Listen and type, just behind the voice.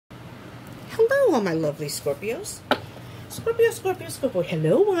Hello, all my lovely Scorpios. Scorpio, Scorpio, Scorpio.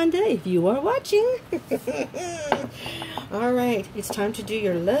 Hello, Wanda, if you are watching. All right, it's time to do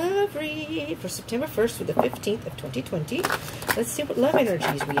your love read for September 1st through the 15th of 2020. Let's see what love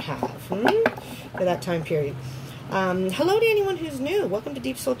energies we have for that time period. Hello to anyone who's new. Welcome to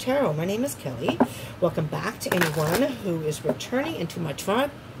Deepsoul Tarot. My name is Kelly. Welcome back to anyone who is returning into my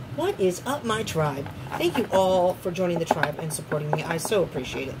tribe. What is up, my tribe? Thank you all for joining the tribe and supporting me. I so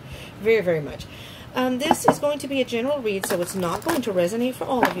appreciate it. Very, very much. This is going to be a general read, so it's not going to resonate for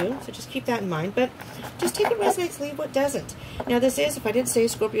all of you. So just keep that in mind. But just take what resonates, leave what doesn't. Now, this is, if I didn't say,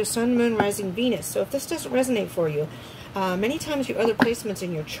 Scorpio, Sun, Moon, Rising, Venus. So if this doesn't resonate for you, many times your other placements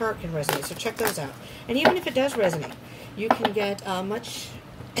in your chart can resonate. So check those out. And even if it does resonate, you can get a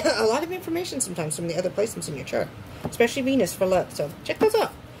lot of information sometimes from the other placements in your chart, especially Venus for love. So check those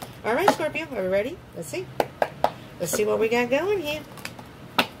out. All right, Scorpio, are we ready? Let's see. Let's see what we got going here.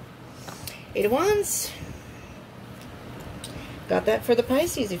 8 of Wands. Got that for the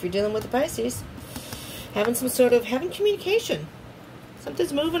Pisces, if you're dealing with the Pisces. Having communication.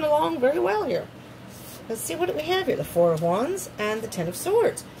 Something's moving along very well here. Let's see what we have here. The 4 of Wands and the 10 of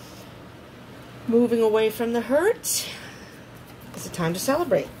Swords. Moving away from the hurt. It's a time to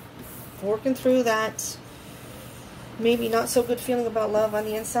celebrate. Working through that maybe not so good feeling about love on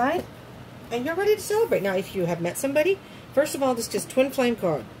the inside, and you're ready to celebrate. Now, if you have met somebody, first of all, this is twin flame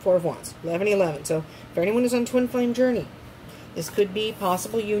card, 4 of Wands, 11-11. So for anyone who's on twin flame journey, this could be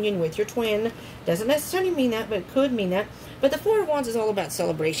possible union with your twin. Doesn't necessarily mean that, but it could mean that. But the 4 of Wands is all about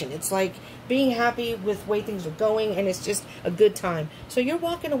celebration. It's like being happy with the way things are going, and it's just a good time. So you're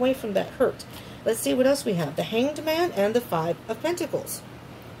walking away from that hurt. Let's see what else we have. The Hanged Man and the 5 of Pentacles.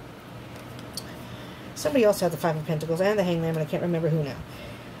 Somebody else had the 5 of Pentacles and the Hanged Man, but I can't remember who now.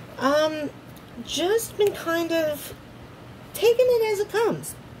 Just been kind of taking it as it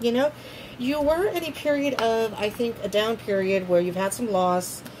comes, you know. You were in a period of, I think, a down period where you've had some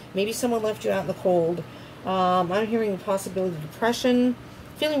loss. Maybe someone left you out in the cold. I'm hearing the possibility of depression,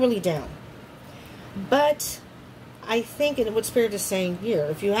 feeling really down. But I think, and what Spirit is saying here,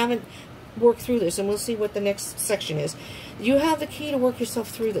 if you haven't worked through this, and we'll see what the next section is, you have the key to work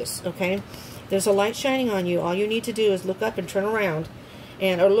yourself through this, okay? There's a light shining on you. All you need to do is look up and turn around,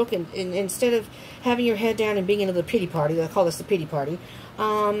 or look, and instead of having your head down and being into the pity party, they call this the pity party,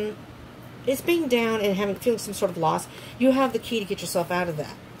 it's being down and feeling some sort of loss. You have the key to get yourself out of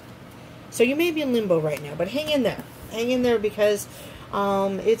that. So you may be in limbo right now, but hang in there. Hang in there, because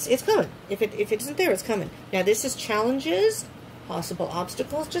it's coming. If it isn't there, it's coming. Now, this is challenges, possible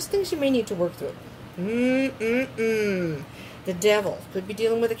obstacles, just things you may need to work through. The Devil could be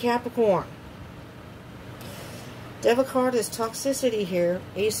dealing with a Capricorn. Devil card is toxicity here.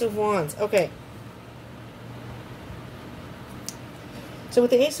 Ace of Wands. Okay. So with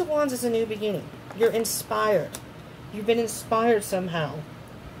the Ace of Wands, it's a new beginning. You're inspired. You've been inspired somehow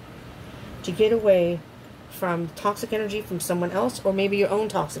to get away from toxic energy from someone else, or maybe your own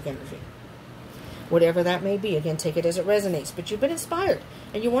toxic energy. Whatever that may be. Again, take it as it resonates. But you've been inspired,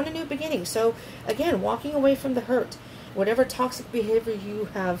 and you want a new beginning. So, again, walking away from the hurt. Whatever toxic behavior you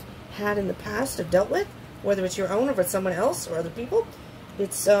have had in the past or dealt with, whether it's your own or with someone else or other people,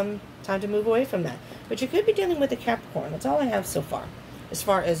 it's time to move away from that. But you could be dealing with a Capricorn. That's all I have so far, as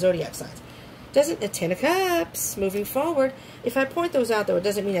far as zodiac signs. Doesn't a 10 of Cups, moving forward. If I point those out, though, it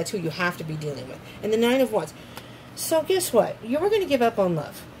doesn't mean that's who you have to be dealing with. And the 9 of Wands. So guess what? You were going to give up on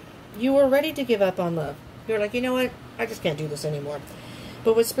love. You were ready to give up on love. You're like, you know what? I just can't do this anymore.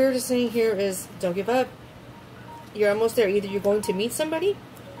 But what Spirit is saying here is, don't give up. You're almost there. Either you're going to meet somebody,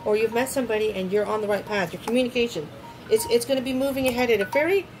 or you've met somebody and you're on the right path. Your communication, it's going to be moving ahead at a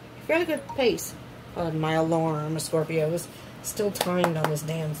fairly good pace. My alarm, Scorpio, is still timed on this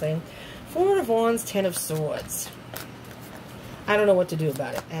damn thing. 4 of Wands, 10 of Swords. I don't know what to do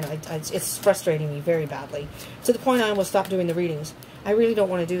about it, and it's frustrating me very badly, to the point I almost stopped doing the readings. I really don't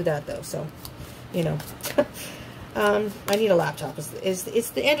want to do that, though, so, you know. I need a laptop. It's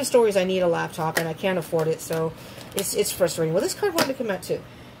the end of stories. I need a laptop, and I can't afford it, so it's frustrating. Well, this card wanted to come out, too.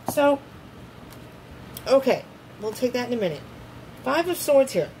 So, okay, we'll take that in a minute. 5 of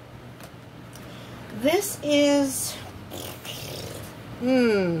Swords here. This is,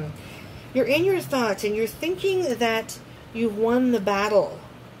 you're in your thoughts, and you're thinking that you've won the battle.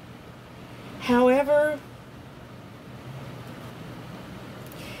 However,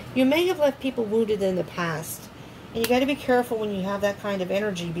 you may have left people wounded in the past, and you got to be careful when you have that kind of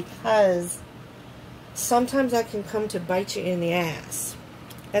energy, because sometimes that can come to bite you in the ass.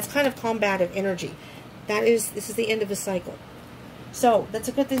 That's kind of combative energy. This is the end of a cycle. So, that's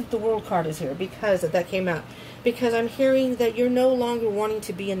a good thing the World card is here, because that came out. because I'm hearing that you're no longer wanting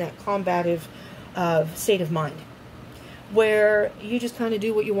to be in that combative state of mind, where you just kind of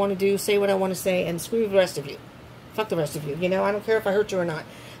do what you want to do, say what I want to say, and screw the rest of you. Fuck the rest of you. You know, I don't care if I hurt you or not.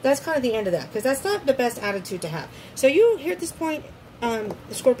 That's kind of the end of that, because that's not the best attitude to have. So you, here at this point,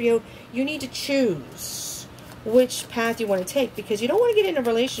 Scorpio, you need to choose which path you want to take, because you don't want to get in a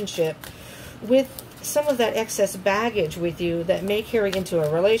relationship with some of that excess baggage with you that may carry into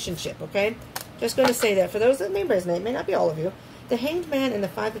a relationship, okay? Just going to say that for those that may resonate, may not be all of you. The Hanged Man and the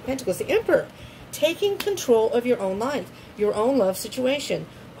Five of Pentacles, the Emperor, taking control of your own life, your own love situation,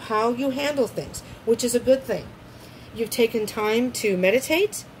 how you handle things, which is a good thing. You've taken time to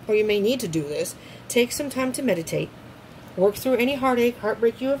meditate, or you may need to do this. Take some time to meditate, work through any heartache,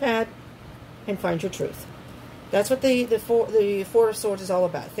 heartbreak you have had, and find your truth. That's what the Four of Swords is all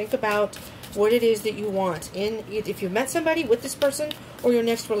about. Think about what it is that you want if you've met somebody, with this person, or your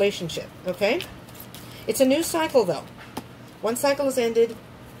next relationship, okay? It's a new cycle, though. One cycle has ended.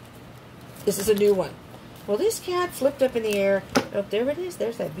 This is a new one. Well, this cat flipped up in the air. Oh, there it is.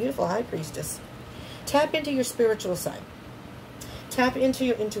 There's that beautiful High Priestess. Tap into your spiritual side. Tap into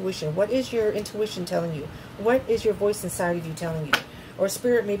your intuition. What is your intuition telling you? What is your voice inside of you telling you? Or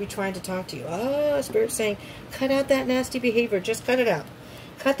Spirit may be trying to talk to you. Oh, Spirit saying, cut out that nasty behavior. Just cut it out.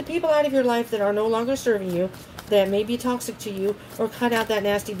 Cut the people out of your life that are no longer serving you, that may be toxic to you, or cut out that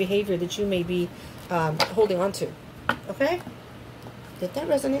nasty behavior that you may be holding on to. Okay? Did that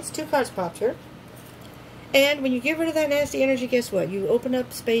resonate? 2 cards popped here. And when you get rid of that nasty energy, guess what? You open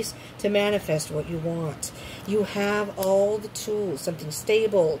up space to manifest what you want. You have all the tools. Something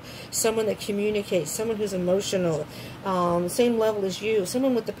stable, someone that communicates, someone who's emotional, same level as you,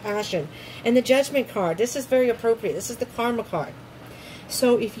 someone with the passion. And the Judgment card, this is very appropriate. This is the Karma card.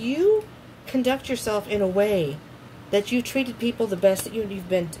 So if you conduct yourself in a way that you treated people the best, that you've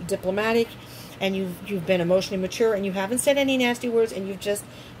been diplomatic, and you've been emotionally mature, and you haven't said any nasty words, and you've just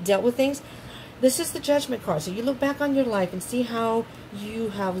dealt with things, this is the Judgment card. So you look back on your life and see how you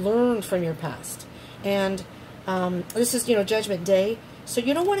have learned from your past. And this is, Judgment Day. So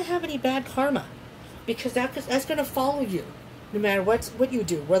you don't want to have any bad karma, because that's going to follow you no matter what you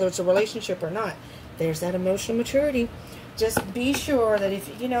do, whether it's a relationship or not. There's that emotional maturity. Just be sure that if,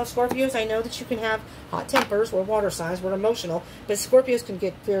 Scorpios, I know that you can have hot tempers. We're water signs. We're emotional. But Scorpios can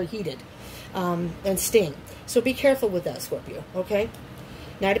get very heated and sting. So be careful with that, Scorpio, okay?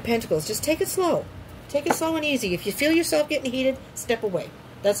 Knight of Pentacles, just take it slow. Take it slow and easy. If you feel yourself getting heated, step away.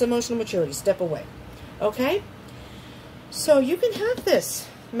 That's emotional maturity. Step away. Okay? So you can have this.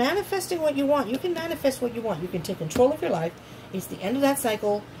 Manifesting what you want. You can manifest what you want. You can take control of your life. It's the end of that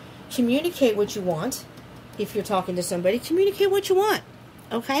cycle. Communicate what you want. If you're talking to somebody, communicate what you want.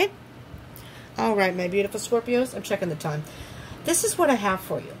 Okay? All right, my beautiful Scorpios. I'm checking the time. This is what I have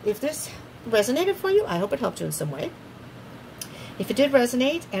for you. If this resonated for you, I hope it helped you in some way. If it did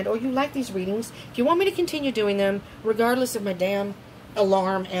resonate, or you like these readings, if you want me to continue doing them, regardless of my damn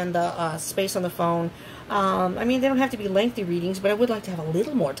alarm and the space on the phone, I mean, they don't have to be lengthy readings, but I would like to have a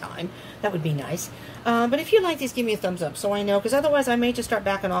little more time. That would be nice. But if you like these, give me a thumbs up so I know, because otherwise I may just start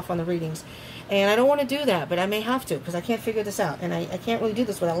backing off on the readings. And I don't want to do that, but I may have to, because I can't figure this out. And I can't really do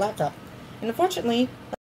this with a laptop. And unfortunately,